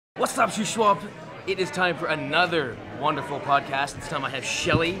What's up, Schwab? It is time for another wonderful podcast. This time I have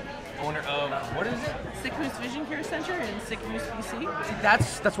Shally, owner of, what is it? Sicamous Vision Care Center in Sicamous, BC.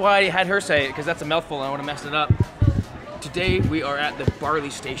 That's why I had her say it, because that's a mouthful and I want to mess it up. Today we are at the Barley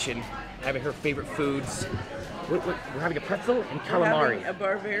Station, having her favorite foods. We're having a pretzel and calamari. We're having a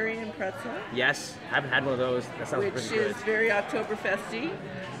Bavarian pretzel. Yes, haven't had one of those. That sounds pretty good. Which is very Oktoberfesty.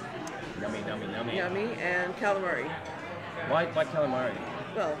 Yummy, yummy, yummy. Yummy, and calamari. Why calamari?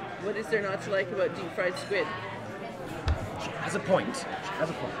 Well, what is there not to like about deep fried squid? She has a point. She has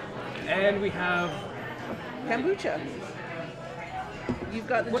a point. And we have Kombucha. You've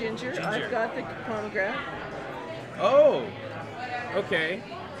got the ginger. I've got the pomegranate. Oh, okay.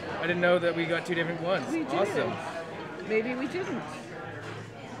 I didn't know that we got two different ones. We did. Awesome. Maybe we didn't.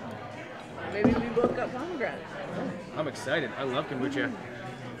 Maybe we both got pomegranate. I'm excited. I love kombucha.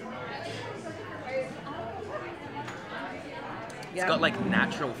 It's got like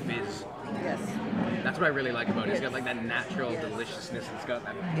natural fizz. Yes. That's what I really like about it. It's got like that natural deliciousness. It's got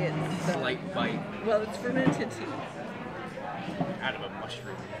that slight bite. Well, it's fermented tea. Out of a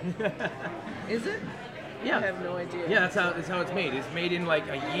mushroom. Is it? Yeah. I have no idea. Yeah, that's how it's made. It's made in like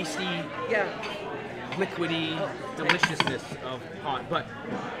a yeasty, liquidy deliciousness of pot. But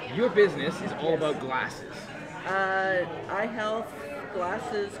your business is all about glasses. Eye health,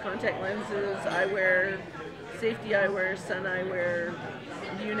 glasses, contact lenses, eyewear, safety eyewear, sun eyewear,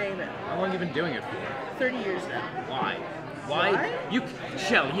 you name it. How long have you been doing it for? 30 years now. Why?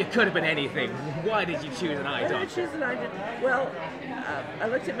 Shally, you could have been anything. Why did you choose an eye doctor? Why did I choose an eye doctor? Well, I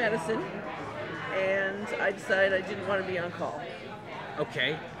looked at medicine, and I decided I didn't want to be on call.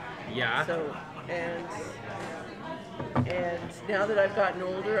 Okay. Yeah. So, and now that I've gotten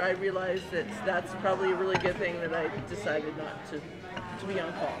older, I realize that that's probably a really good thing that I decided not to be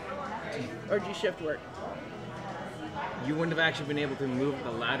on call or do shift work. You wouldn't have actually been able to move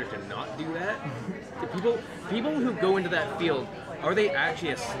the ladder to not do that? People who go into that field, are they actually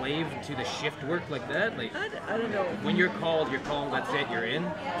a slave to the shift work like that? Like, I don't know. When you're called, that's it, you're in?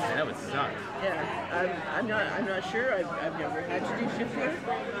 That would suck. Yeah, I'm not sure. I've never had to do shift work.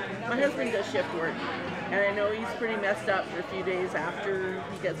 My husband does shift work, and I know he's pretty messed up for a few days after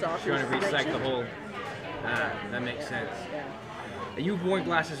he gets off his trying to recycle the whole. That makes sense. Yeah. You've worn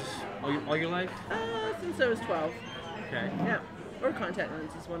glasses all your life? Since I was 12. Okay. Yeah, or contact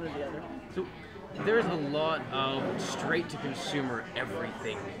lenses, one or the other. So there's a lot of straight-to-consumer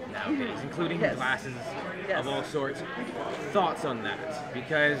everything nowadays, including glasses of all sorts. Thoughts on that?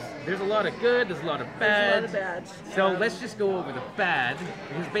 Because there's a lot of good, there's a lot of bad. There's a lot of bad. So let's just go over the bad,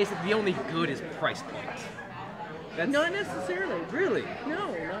 because basically the only good is price point. Not necessarily. Really?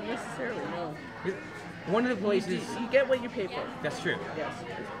 No, not necessarily, no. One of the places... You get what you pay for. That's true. Yes.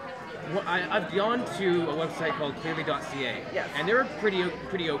 Well, I've gone to a website called clearly.ca, and they were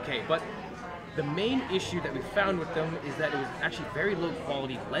pretty okay, but the main issue that we found with them is that it was actually very low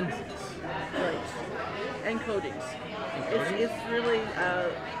quality lenses. Right. And coatings. It's really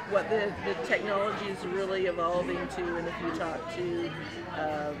what the technology is really evolving to, and if you talk to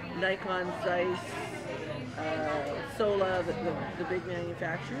Nikon, Zeiss, Sola, the big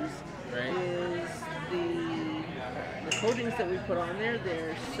manufacturers, is the coatings that we put on there,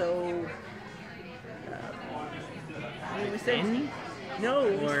 they're so... thin? No,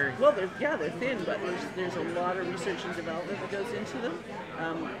 well, they're thin, but there's a lot of research and development that goes into them.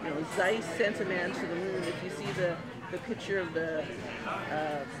 Zeiss sent a man to the moon. If you see the picture of the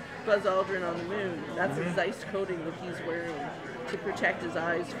Buzz Aldrin on the moon, that's a Zeiss coating that he's wearing to protect his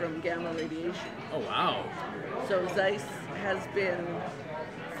eyes from gamma radiation. Oh, wow. So Zeiss has been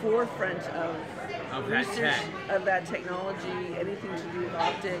forefront of research of that technology, anything to do with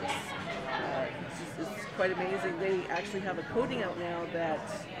optics. It's quite amazing. They actually have a coating out now that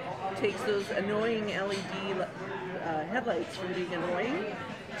takes those annoying LED headlights from being annoying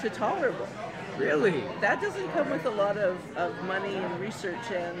to tolerable. Really? That doesn't come with a lot of money and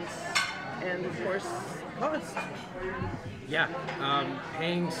research and of course cost. Yeah,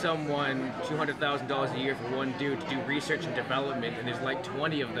 paying someone $200,000 a year for one dude to do research and development, and there's like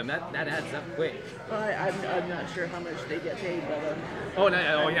 20 of them. That adds up quick. Well, I'm not sure how much they get paid, but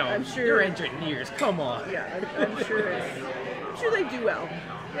I'm sure you're engineers. Come on. Yeah, I'm sure they do well.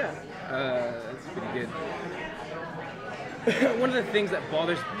 Yeah. That's pretty good. One of the things that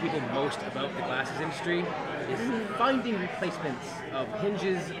bothers people most about the glasses industry is finding replacements of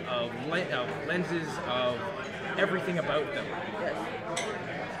hinges, of lenses, of everything about them. Yes.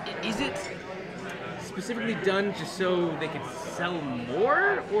 Is it specifically done just so they could sell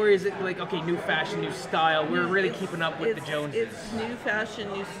more, or is it like, okay, new fashion, new style, we're really keeping up with the Joneses? It's new fashion,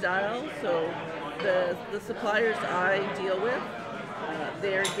 new style, so the suppliers I deal with,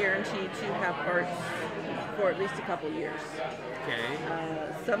 they're guaranteed to have parts for at least a couple years. Okay.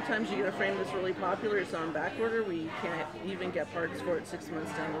 Sometimes you get a frame that's really popular, it's on back order, we can't even get parts for it 6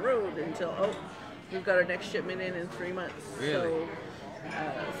 months down the road until, we've got our next shipment in 3 months. Really? So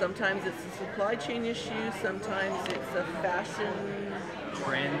sometimes it's a supply chain issue, sometimes it's a fashion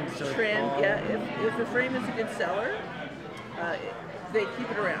trend. Yeah, if a frame is a good seller, they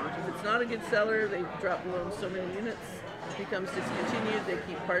keep it around. If it's not a good seller, they drop below so many units, it becomes discontinued, they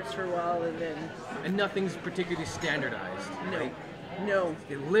keep parts for a while, and then... And nothing's particularly standardized. No. Right? No.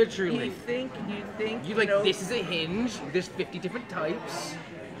 Literally. You think, you like, know, this is a hinge, there's 50 different types.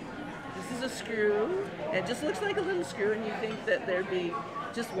 This is a screw, and it just looks like a little screw, and you think that there'd be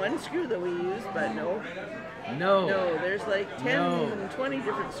just one screw that we use, but no. No. No, there's like 10, 20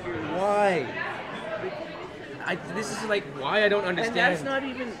 different screws. Why? This is like why I don't understand. And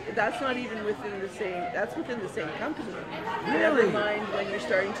that's not even within the same. That's within the same company. Really? Never mind when you're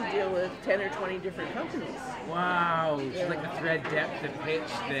starting to deal with 10 or 20 different companies. Wow. Yeah. It's like the thread depth, the pitch,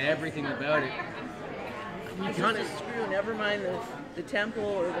 the everything about it. It's just a screw. Never mind the temple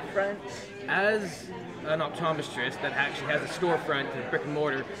or the front. As an optometrist that actually has a storefront, a brick and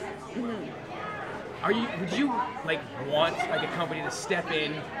mortar. Mm-hmm. Would you like want like a company to step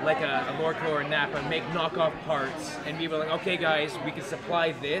in like a Lorco or a Napa, make knockoff parts, and be like, okay guys, we can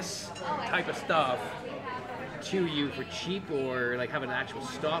supply this type of stuff to you for cheap, or like have an actual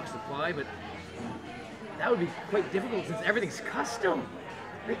stock supply? But that would be quite difficult since everything's custom.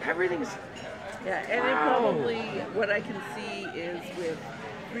 Like everything's... Yeah, and it probably, what I can see is with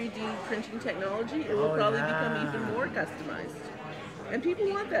 3D printing technology, it will probably become even more customized. And people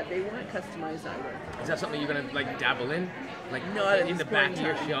want that. They want customized eyewear. Is that something you're gonna like dabble in, like not in the back of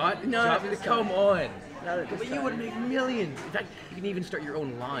your shot? No, come on. Not at this but time. You would make millions. In fact, you can even start your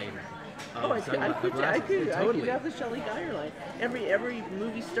own line. I could Totally. have the Shally Geyer line. Every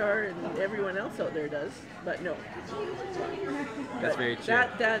movie star and everyone else out there does, but no. That's very true.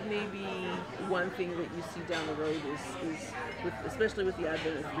 That may be one thing that you see down the road is especially with the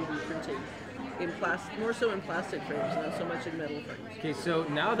advent of 3D printing. In plastic, more so in plastic frames, not so much in metal frames. Okay, so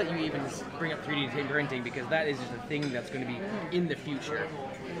now that you even bring up 3D printing, because that is just a thing that's going to be in the future,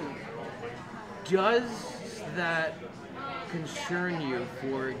 does that concern you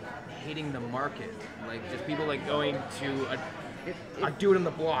for hitting the market? Like, just people like going to a dude on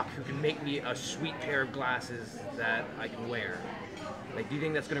the block who can make me a sweet pair of glasses that I can wear? Like, do you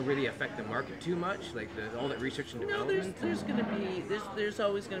think that's going to really affect the market too much? Like all that research and development? No, there's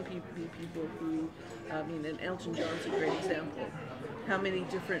always going to be people who, and Elton John's a great example. How many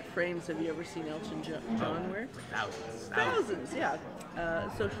different frames have you ever seen Elton John wear? Thousands, yeah.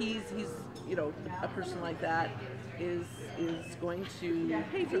 So he's a person like that is going to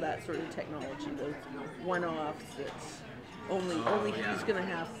pay for that sort of technology, those one-offs that only he's going to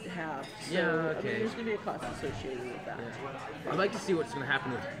have. So, there's going to be a cost associated with that. Yeah. I'd like to see what's going to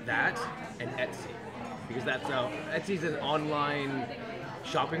happen with that and Etsy, because Etsy's an online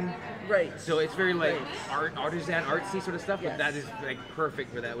shopping. Right. So it's very like artisan, artsy sort of stuff, yes. But that is like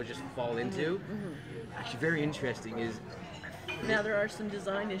perfect where that would just fall into. Mm-hmm. Actually, very interesting is... Now there are some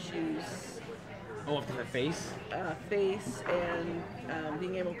design issues. Oh, up to the face? Face and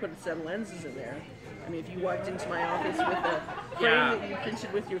being able to put a set of lenses in there. I mean, if you walked into my office with a frame that you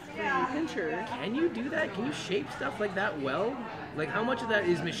printed with your 3D printer... Can you do that? Can you shape stuff like that well? Like, how much of that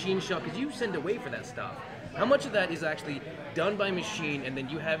is machine shop? Because you send away for that stuff. How much of that is actually done by machine and then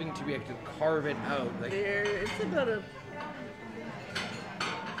you having to be able to carve it out? Like, it's about a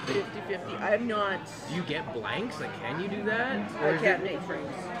 50-50. I'm not... Do you get blanks? Like, can you do that? I can't make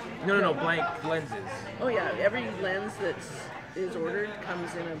frames. No, blank lenses. Oh yeah, every lens that is ordered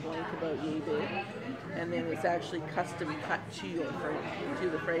comes in a blank about yay big, and then it's actually custom cut to your frame, to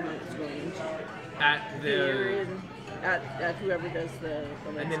the frame that it's going into. At whoever does the lens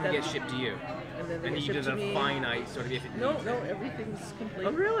and then cutting. they get shipped to you. And then you do the finite sort of if it No, everything's complete.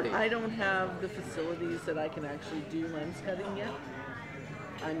 Oh really? I don't have the facilities that I can actually do lens cutting yet.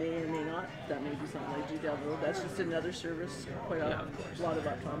 I may or may not. That may be something I do down the road. That's just another service quite a lot of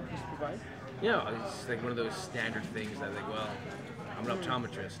optometrists provide. Yeah, it's like one of those standard things that like, well, I'm an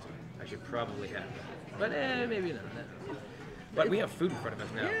optometrist. I should probably have that. But maybe not. But we have food in front of us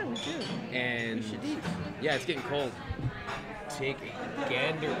now. Yeah, we do. And we should eat. Yeah, it's getting cold. Take a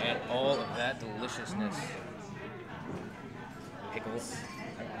gander at all of that deliciousness. Pickles.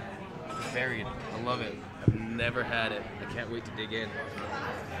 Varied. I love it. I've never had it. I can't wait to dig in.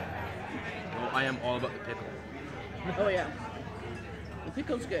 Oh, I am all about the pickle. Oh yeah. The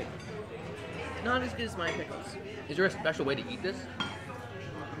pickle's good. Not as good as my pickles. Is there a special way to eat this?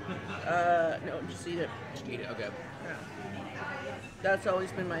 No, just eat it. Just eat it, okay. Yeah. That's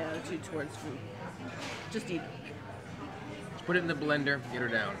always been my attitude towards food. Just eat it. Just put it in the blender, get her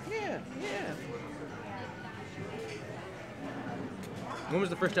down. Yeah, yeah. When was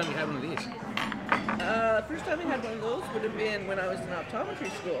the first time you had one of these? First time I had one of those would have been when I was in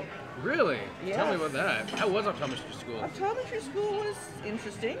optometry school. Really? Yes. Tell me about that. How was optometry school? Optometry school was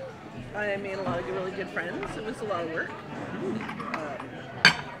interesting. I made a lot of really good friends. It was a lot of work.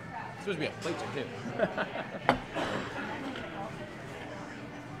 It's supposed to be a plate too.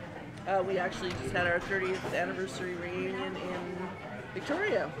 We actually just had our 30th anniversary reunion in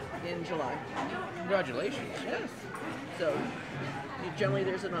Victoria in July. Congratulations. Yes. So generally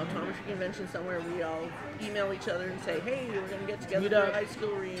there's an optometry convention somewhere. We all email each other and say, hey, we're going to get together for a high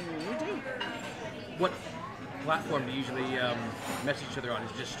school reunion. We do. What platform do you usually message each other on?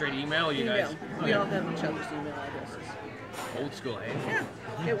 Is it just straight email? Or you email. guys? We all have each other's email addresses. Old school, eh? Yeah,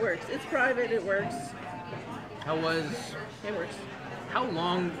 it works. It's private. It works. It works. How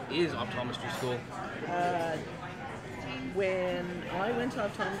long is optometry school? When I went to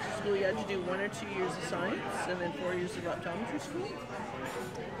optometry school, you had to do 1 or 2 years of science and then 4 years of optometry school.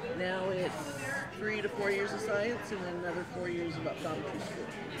 Now it's 3 to 4 years of science and then another 4 years of optometry school.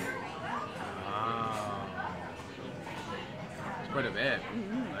 Wow. It's quite a bit.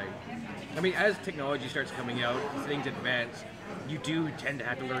 I mean, as technology starts coming out, things advance, you do tend to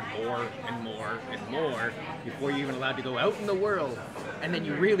have to learn more and more and more before you're even allowed to go out in the world. And then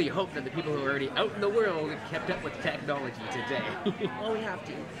you really hope that the people who are already out in the world have kept up with technology today. Well, we have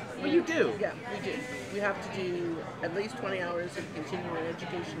to. Well, you do? Yeah, we do. We have to do at least 20 hours of continuing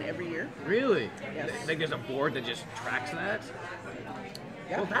education every year. Really? Yes. Like there's a board that just tracks that?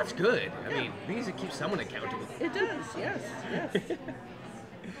 Yeah. Well, that's good. I mean, these keep someone accountable. It does, yes, yes.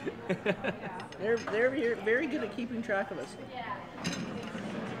 They're very good at keeping track of us.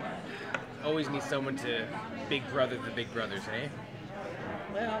 Always need someone to big brother the big brothers, eh?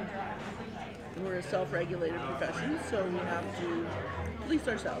 Well, we're a self-regulated profession, so we have to police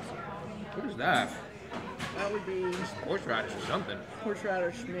ourselves. What is that? That would be Horseradish or something.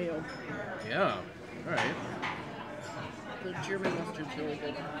 horseradish mayo. Yeah. All right. The German mustard's really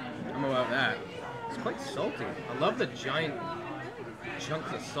good. I'm about that. It's quite salty. I love the giant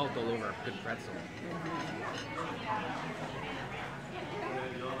chunks of salt all over a good pretzel.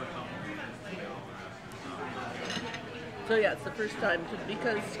 So yeah, it's the first time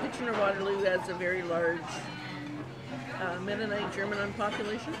because Kitchener-Waterloo has a very large Mennonite German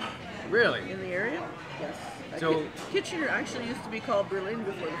population. Really? In the area. Yes. So Kitchener actually used to be called Berlin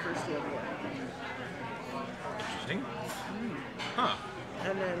before the First World War. Interesting. Huh.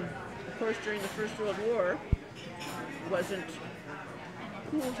 And then, of course, during the First World War, it wasn't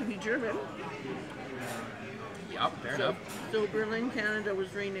cool to be German. Yup, fair enough. So Berlin, Canada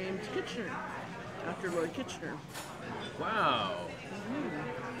was renamed Kitchener after Lord Kitchener. Wow.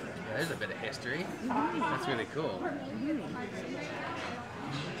 Yeah, there's a bit of history. That's really cool.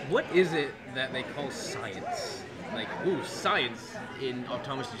 What is it that they call science? Like, ooh, science in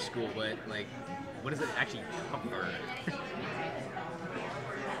optometry school, but like, what does it actually cover?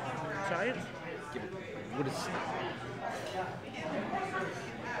 Science? What is?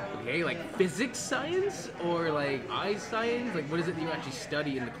 Okay, like physics science or like eye science? Like, what is it that you actually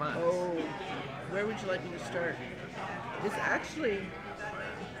study in the class? Oh, where would you like me to start? It's actually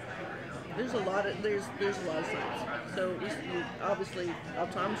there's a lot of science. So obviously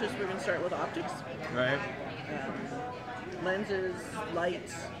optometrists, we're going to start with optics. Right. Lenses,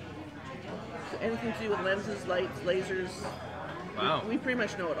 lights, anything to do with lenses, lights, lasers. Wow. We pretty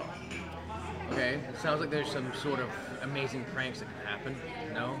much know it all. Okay, it sounds like there's some sort of amazing pranks that could happen.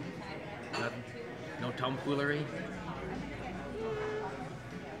 No? Nothing? No tomfoolery?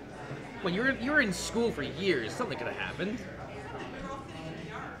 Well, you were in school for years. Something could have happened.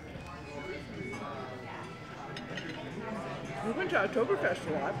 We went to Oktoberfest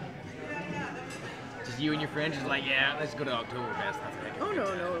a lot. Just you and your friends just like, yeah, let's go to Oktoberfest. Oh no,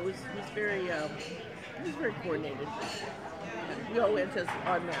 it was very coordinated. We all went as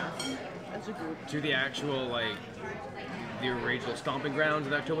en masse as a group. To the actual like the original stomping grounds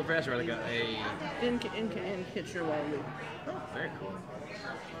of Oktoberfest, or like in Kitchener-Waterloo. Oh, very cool.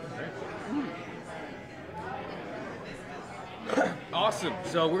 Very cool. Awesome.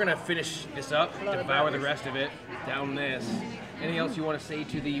 So we're gonna finish this up, devour the rest of it, down this. Anything else you want to say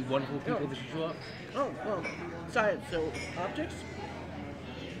to the wonderful people that show up? Oh, well, science. So optics.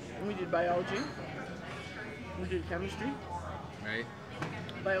 We did biology. We did chemistry. Right.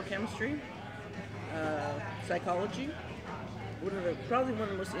 Biochemistry. Psychology. Probably one of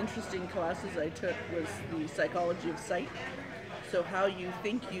the most interesting classes I took was the psychology of sight. So how you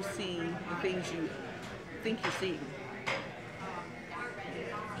think you see the things you think you see.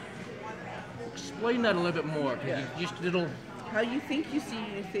 explain that a little bit more. Yeah. You just little. How you think you see,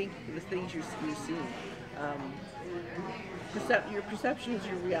 you think the things you're seeing. Your perception is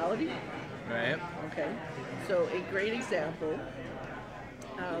your reality. Right. Okay. So a great example.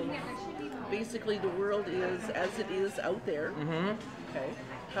 Basically, the world is as it is out there. Mm-hmm. Okay.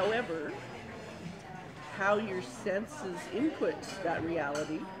 However, how your senses input that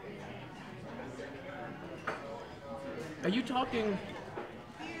reality. Are you talking?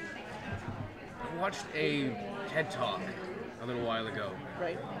 I watched a TED Talk a little while ago.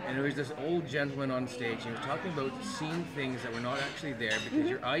 Right. And there was this old gentleman on stage, and he was talking about seeing things that were not actually there because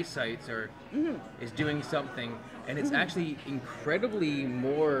your eyesight is doing something, and it's actually incredibly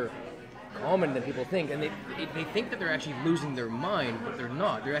more common than people think. And they think that they're actually losing their mind, but they're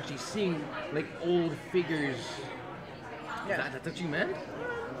not. They're actually seeing like old figures. Yeah. That's what you meant?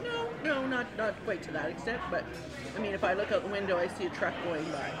 No, not quite to that extent. But I mean, if I look out the window, I see a truck going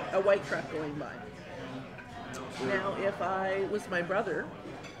by, a white truck going by. Now, if I was my brother,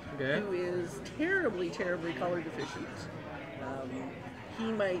 who is terribly, terribly color deficient,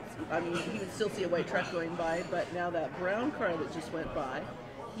 he would still see a white truck going by, but now that brown car that just went by,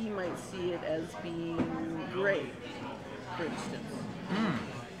 he might see it as being gray, for instance.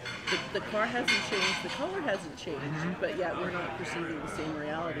 The car hasn't changed, the color hasn't changed, but yet we're not perceiving the same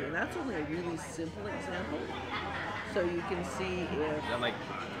reality. And that's only a really simple example. So you can see if... Is that like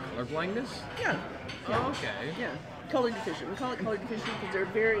color blindness? Yeah. Oh, okay. Yeah. Color deficient. We call it color deficient because there's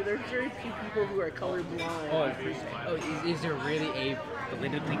very few people who are color blind. Is there really a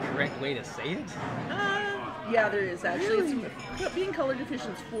politically correct way to say it? Yeah, there is actually. Really? Being color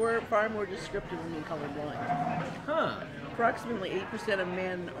deficient is far more descriptive than being color blind. Huh. Approximately 8% of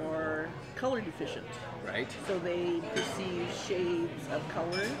men are color deficient. Right. So they perceive shades of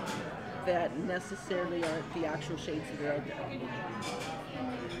color that necessarily aren't the actual shades that are out there.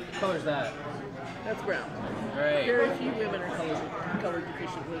 What color is that? That's brown. Right. Very few women are color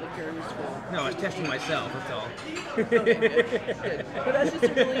deficient where the curve is full. No, I was testing myself, that's all. Okay, good. But that's just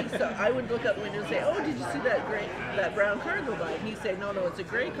a really, so I would look out the window and say, oh, did you see that brown car go by? And he'd say, no, it's a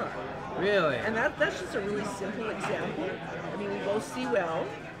gray car. Really? And that's just a really simple example. I mean, we both see well.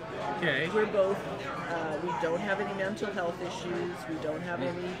 Okay. We're both, we don't have any mental health issues. We don't have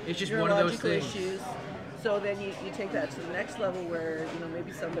any it's just neurological one of those things. issues. So then you take that to the next level where,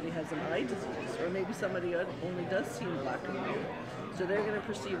 maybe somebody has an eye disease, or maybe somebody only does see in black and white. So they're going to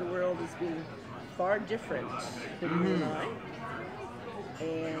perceive the world as being far different than you and I.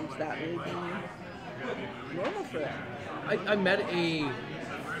 And that may be normal for them. I met a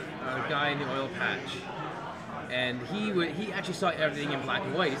guy in the oil patch, and he actually saw everything in black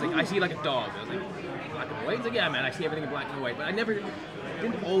and white. He's like, I see it like a dog. I was like, black and white? He's like, yeah, man, I see everything in black and white. But I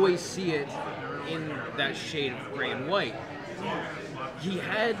didn't always see it in that shade of gray and white. He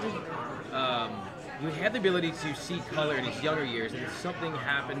had the ability to see color in his younger years, and something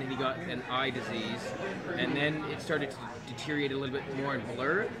happened and he got an eye disease, and then it started to deteriorate a little bit more and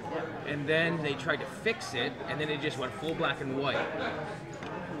blur, and then they tried to fix it, and then it just went full black and white.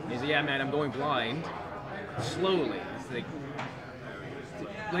 And he's like, yeah, man, I'm going blind slowly. It's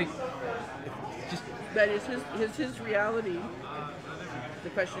like it's just that is his reality. The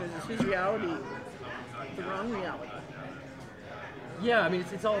question is his reality the wrong reality? Yeah, I mean,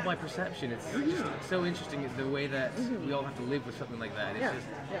 it's all my perception. It's just so interesting the way that we all have to live with something like that. It's just...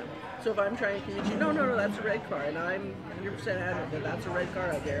 So if I'm trying to convince you, no, that's a red car, and I'm 100% adamant that that's a red car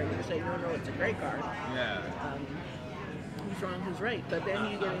out there, and you're saying, no, it's a gray car. Yeah. Who's wrong, who's right? But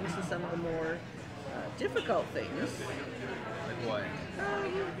then you get into some of the more difficult things. Like what?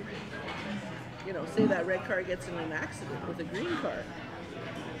 Say that red car gets in an accident with a green car.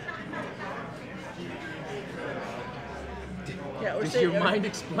 Yeah, or does your mind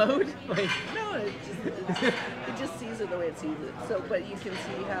explode? No, it just sees it the way it sees it. So, but you can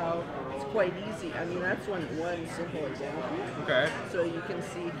see how it's quite easy. I mean, that's one simple example. Okay. So you can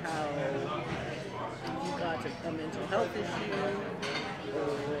see how you've got a mental health issue,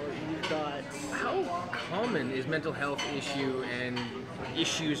 or you've got... How common is mental health issue and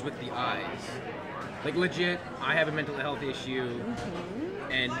issues with the eyes? Like legit, I have a mental health issue,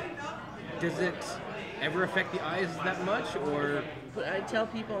 and does it ever affect the eyes that much, or? But I tell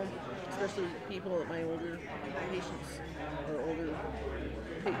people, especially people, my older patients, or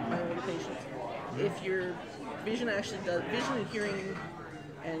my older patients, if your vision and hearing,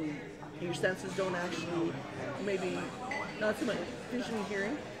 and your senses don't actually, maybe not so much vision and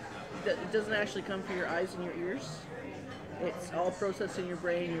hearing, it doesn't actually come from your eyes and your ears. It's all processed in your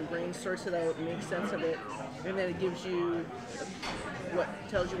brain sorts it out and makes sense of it, and then it gives you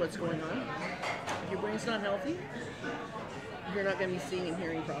tells you what's going on. If your brain's not healthy, you're not going to be seeing and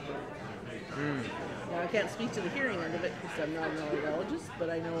hearing properly. Now, I can't speak to the hearing end of it because I'm not an audiologist, but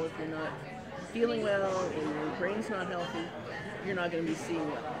I know if you're not feeling well or your brain's not healthy, you're not going to be seeing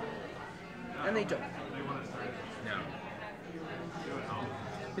well. And they don't. No.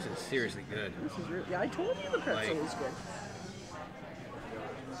 This is seriously good. This is really, yeah, I told you the pretzel was good.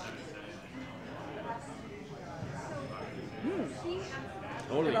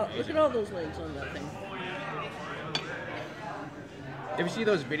 Totally Look at all those legs on that thing. Ever see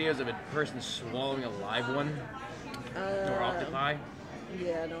those videos of a person swallowing a live one? Or octopi?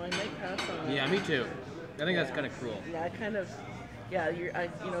 Yeah, no, I might pass on that. Yeah, me too. I think that's kind of cruel. Yeah, I kind of. Yeah, I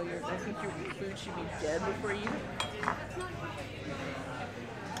think your food should be dead before you eat it.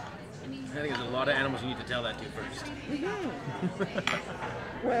 I think there's a lot of animals you need to tell that to first.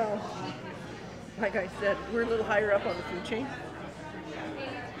 Well, like I said, we're a little higher up on the food chain.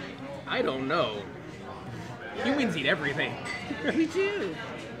 I don't know. Humans eat everything. We do.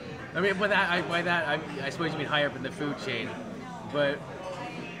 I mean, by that, I suppose you mean higher up in the food chain, but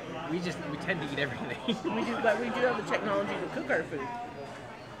we tend to eat everything. We do, but we do have the technology to cook our food.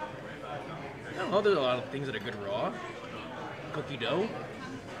 Oh, there's a lot of things that are good raw. Cookie dough.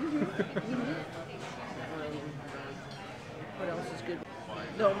 What else is good?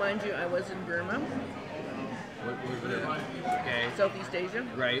 Though, mind you, I was in Burma. Okay. Southeast Asia.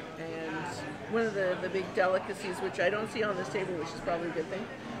 Right. And one of the big delicacies, which I don't see on this table, which is probably a good thing,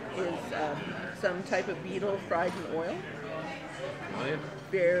 is some type of beetle fried in oil. Really?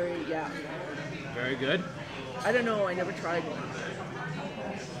 Very good. I don't know, I never tried one.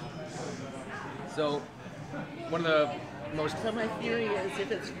 So, one of the most... So my theory is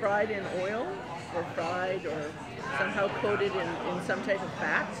if it's fried in oil, or fried, or somehow coated in some type of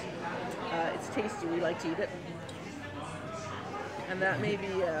fat, it's tasty. We like to eat it. And that may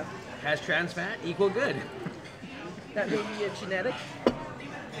be... Has trans fat equal good? That may be a genetic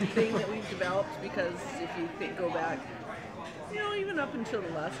thing that we've developed, because if you go back, even up until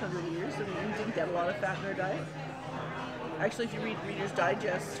the last 100 years, we didn't get a lot of fat in our diet. Actually, if you read Reader's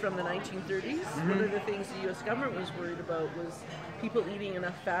Digests from the 1930s, one of the things the U.S. government was worried about was people eating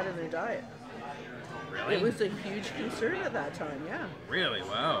enough fat in their diet. Really? It was a huge concern at that time, yeah. Really?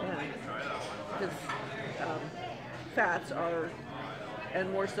 Wow. Yeah. Because fats are,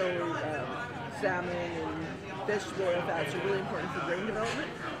 and more so salmon and vegetable oil fats are really important for brain development.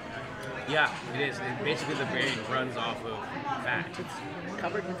 Yeah, it is. Basically, the brain runs off of fat. It's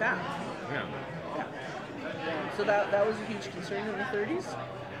covered in fat. Yeah. So that was a huge concern in the 30s.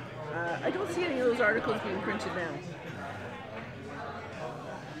 I don't see any of those articles being printed now.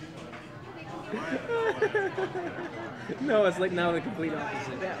 No, it's like now the complete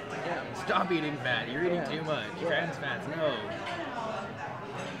opposite. Yeah. Stop eating fat. You're eating too much. Trans fats, no.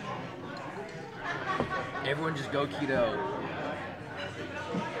 Everyone just go keto.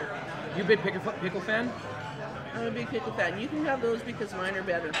 You a big pickle fan? I'm a big pickle fan. You can have those because mine are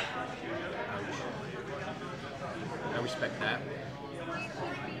better. I respect that.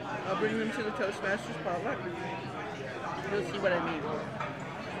 I'll bring them to the Toastmasters potluck. You'll see what I mean.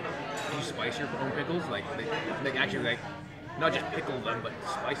 Do you spice your own pickles? Like actually, not just pickle them, but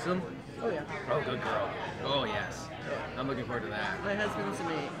spice them? Oh, yeah. Oh, good girl. Oh, yes. Yeah. I'm looking forward to that. My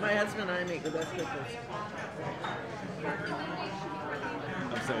husband and I make the best pickles.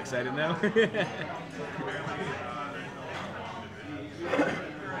 I'm so excited now.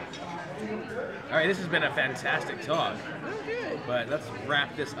 All right, this has been a fantastic talk. Oh, good. But let's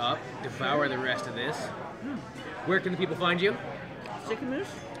wrap this up, devour the rest of this. Where can the people find you? Sicamouse?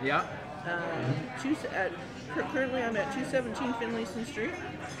 Yeah. Currently I'm at 217 Finlayson Street.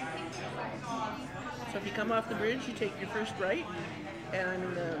 So if you come off the bridge, you take your first right, and I'm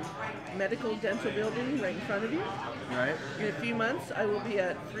in the medical dental building right in front of you. Right. In a few months, I will be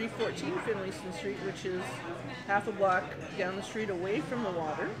at 314 Finlayson Street, which is half a block down the street away from the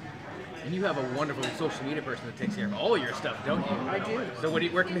water. And you have a wonderful social media person that takes care of all your stuff, don't you? I do. So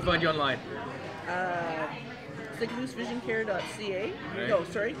where can we find you online? SicamousVisionCare.ca. Right. No,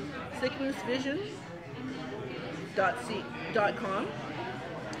 sorry. SicamousVision.com.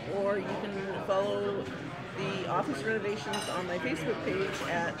 Or you can follow the office renovations on my Facebook page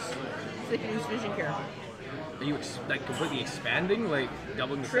at Sicamous Vision Care. Are you completely expanding, like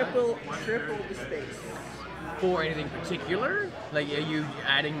doubling the size? Triple the space. For anything particular? Like, are you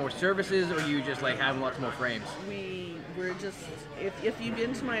adding more services, or are you just having lots more frames? We're just, if you've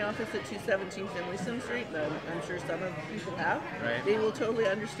been to my office at 217 Finlayson Street, I'm sure some of the people have, right. They will totally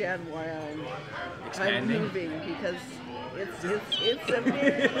understand why I'm moving, because it's a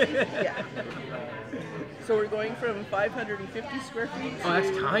very, yeah. So we're going from 550 square feet to... Oh,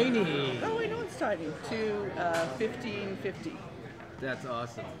 that's tiny. Oh, I know it's tiny. To 1550. That's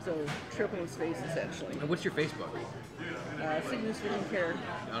awesome. So triple his face essentially. And what's your Facebook? Sicamous Vision Care.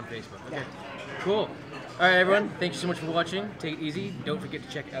 On Facebook. Okay. Yeah. Cool. All right, everyone. Thank you so much for watching. Take it easy. Don't forget to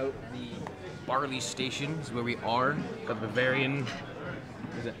check out the Barley Station. This is where we are. Got the Bavarian.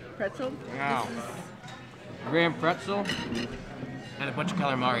 What is it? Pretzel. Wow. Graham pretzel and a bunch of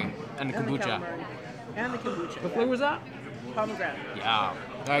calamari and the kombucha. And the kombucha. What flavor was that? Pomegranate. Yeah.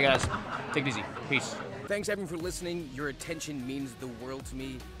 All right, guys. Take it easy. Peace. Thanks, everyone, for listening. Your attention means the world to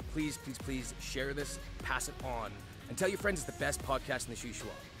me. Please, please, please share this, pass it on, and tell your friends it's the best podcast in the Shuswap.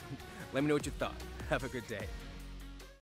 Let me know what you thought. Have a good day.